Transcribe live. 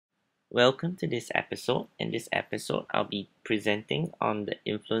Welcome to this episode. In this episode, I'll be presenting on the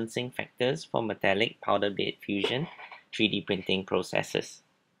influencing factors for metallic powder bed fusion 3D printing processes.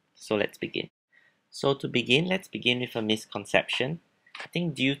 So let's begin. Let's begin with a misconception. I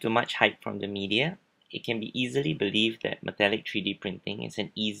think due to much hype from the media, it can be easily believed that metallic 3D printing is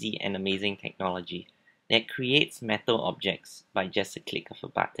an easy and amazing technology that creates metal objects by just a click of a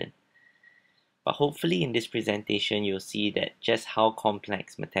button. But hopefully in this presentation, you'll see that just how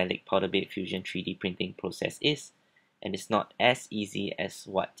complex metallic powder bed fusion 3D printing process is, and it's not as easy as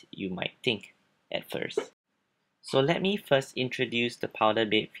what you might think at first. So let me first introduce the powder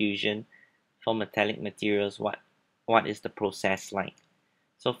bed fusion for metallic materials. What is the process like?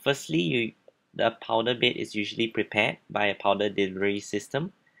 So firstly, the powder bed is usually prepared by a powder delivery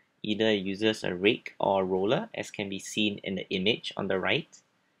system. Either it uses a rake or a roller, as can be seen in the image on the right.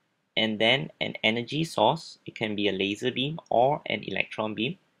 And then an energy source, it can be a laser beam or an electron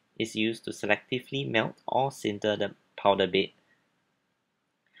beam, is used to selectively melt or sinter the powder bed.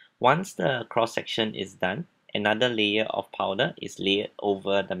 Once the cross-section is done, another layer of powder is layered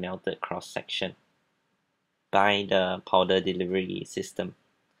over the melted cross-section by the powder delivery system.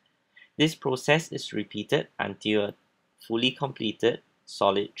 This process is repeated until a fully completed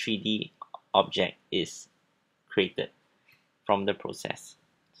solid 3D object is created from the process.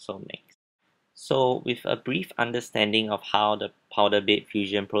 So with a brief understanding of how the powder bed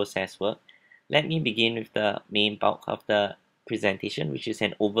fusion process works, let me begin with the main bulk of the presentation, which is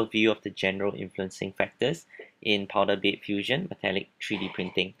an overview of the general influencing factors in powder bed fusion metallic 3D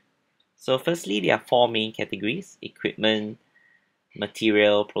printing. So firstly, there are four main categories: equipment,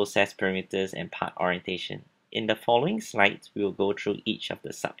 material, process parameters, and part orientation. In the following slides, we will go through each of the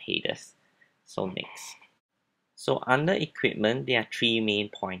subheaders. So under equipment, there are three main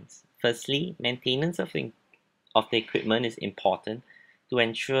points. Firstly, maintenance of the equipment is important to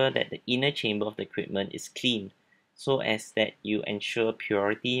ensure that the inner chamber of the equipment is clean, so as that you ensure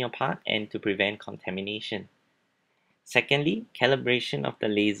purity in your part and to prevent contamination. Secondly, calibration of the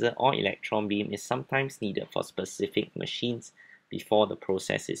laser or electron beam is sometimes needed for specific machines before the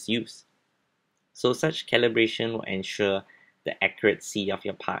process is used. So such calibration will ensure the accuracy of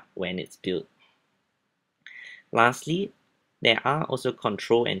your part when it's built. Lastly, there are also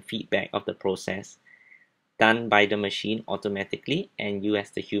control and feedback of the process done by the machine automatically, and you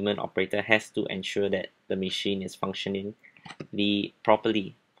as the human operator has to ensure that the machine is functioning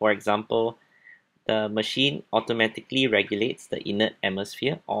properly. For example, the machine automatically regulates the inert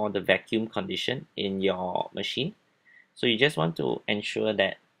atmosphere or the vacuum condition in your machine. So you just want to ensure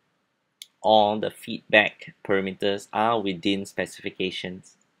that all the feedback parameters are within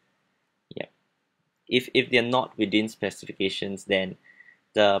specifications. If they're not within specifications, then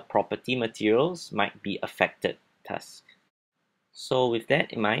the property materials might be affected thus. So with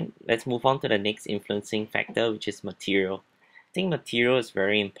that in mind, let's move on to the next influencing factor, which is material. I think material is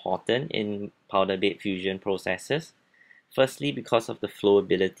very important in powder bed fusion processes. Firstly, because of the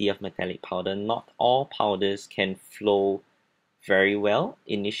flowability of metallic powder, not all powders can flow very well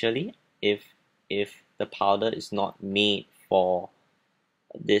initially if the powder is not made for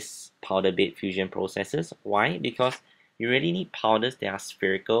this powder bed fusion processes. Why? Because you really need powders that are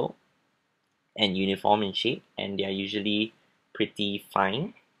spherical and uniform in shape, and they are usually pretty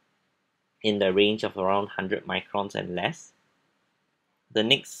fine in the range of around 100 microns and less. The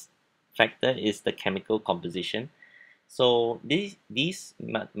next factor is the chemical composition. So these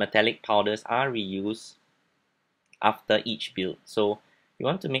metallic powders are reused after each build. So you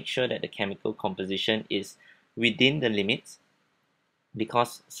want to make sure that the chemical composition is within the limits,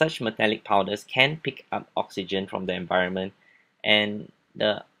 because such metallic powders can pick up oxygen from the environment, and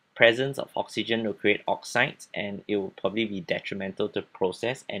the presence of oxygen will create oxides, and it will probably be detrimental to the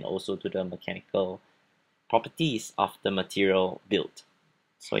process and also to the mechanical properties of the material built.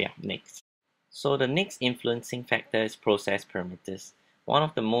 Next. So the next influencing factor is process parameters. One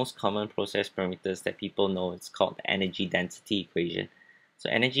of the most common process parameters that people know is called the energy density equation. So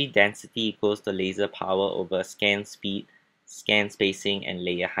energy density equals the laser power over scan speed, scan spacing, and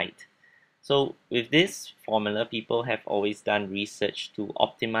layer height. So with this formula, people have always done research to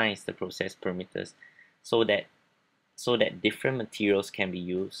optimize the process parameters so that different materials can be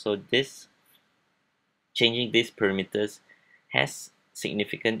used. So changing these parameters has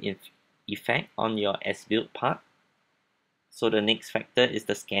significant effect on your as-built part. So the next factor is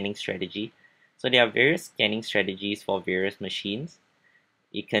the scanning strategy. So there are various scanning strategies for various machines.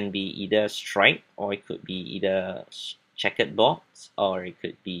 It can be either stripe, or it could be either checkered box, or it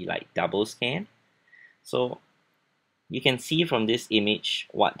could be like double scan. So you can see from this image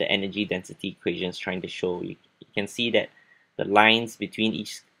what the energy density equation is trying to show. You can see that the lines between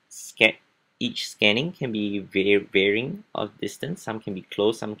each each scanning can be varying of distance. Some can be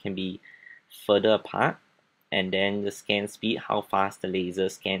close, some can be further apart. And then the scan speed, how fast the laser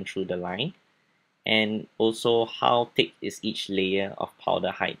scan through the line, and also how thick is each layer of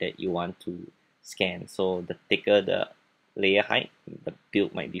powder height that you want to scan. So the thicker the layer height, the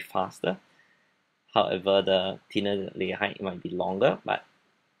build might be faster. However, the thinner the layer height might be longer, but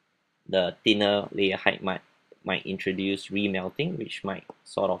the thinner layer height might introduce remelting, which might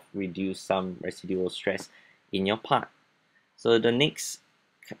sort of reduce some residual stress in your part. So the next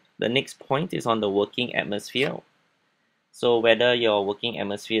point is on the working atmosphere. So whether your working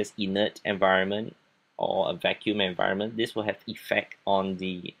atmosphere is inert environment or a vacuum environment, this will have effect on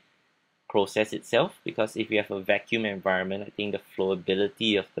the process itself, because if you have a vacuum environment, I think the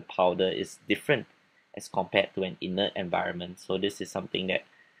flowability of the powder is different as compared to an inert environment. So this is something that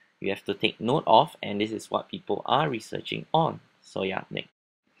you have to take note of, and this is what people are researching on. So yeah, next.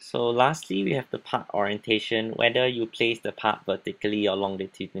 So lastly, we have the part orientation. Whether you place the part vertically or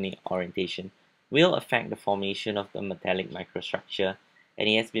longitudinal orientation will affect the formation of the metallic microstructure, and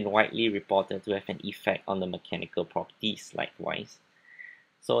it has been widely reported to have an effect on the mechanical properties likewise.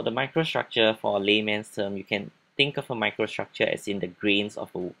 So the microstructure, for a layman's term, you can think of a microstructure as in the grains of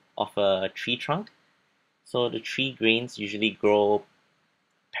a tree trunk. So the tree grains usually grow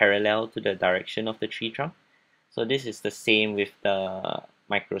parallel to the direction of the tree trunk. So this is the same with the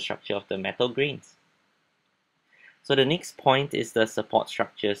microstructure of the metal grains. So the next point is the support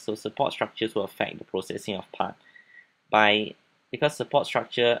structures. So support structures will affect the processing of part because support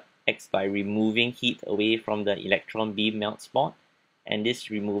structure acts by removing heat away from the electron beam melt spot, and this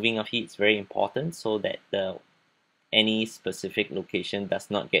removing of heat is very important so that any specific location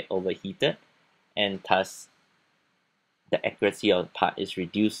does not get overheated, and thus the accuracy of the part is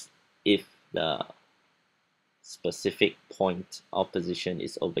reduced if the specific point or position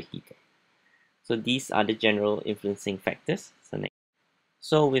is overheated. So these are the general influencing factors.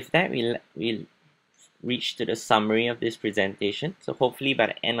 So with that, we'll reach to the summary of this presentation. So hopefully by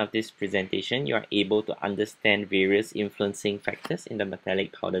the end of this presentation, you are able to understand various influencing factors in the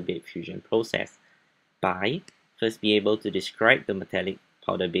metallic powder bed fusion process by first be able to describe the metallic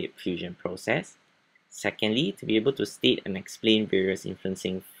powder bed fusion process. Secondly, to be able to state and explain various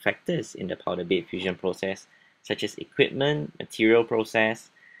influencing factors in the powder bed fusion process, such as equipment, material process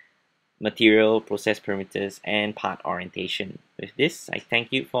parameters, and part orientation. With this, I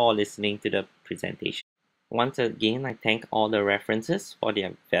thank you for listening to the presentation. Once again, I thank all the references for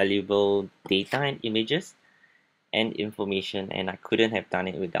their valuable data and images and information, and I couldn't have done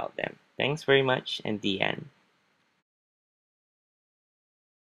it without them. Thanks very much, and the end.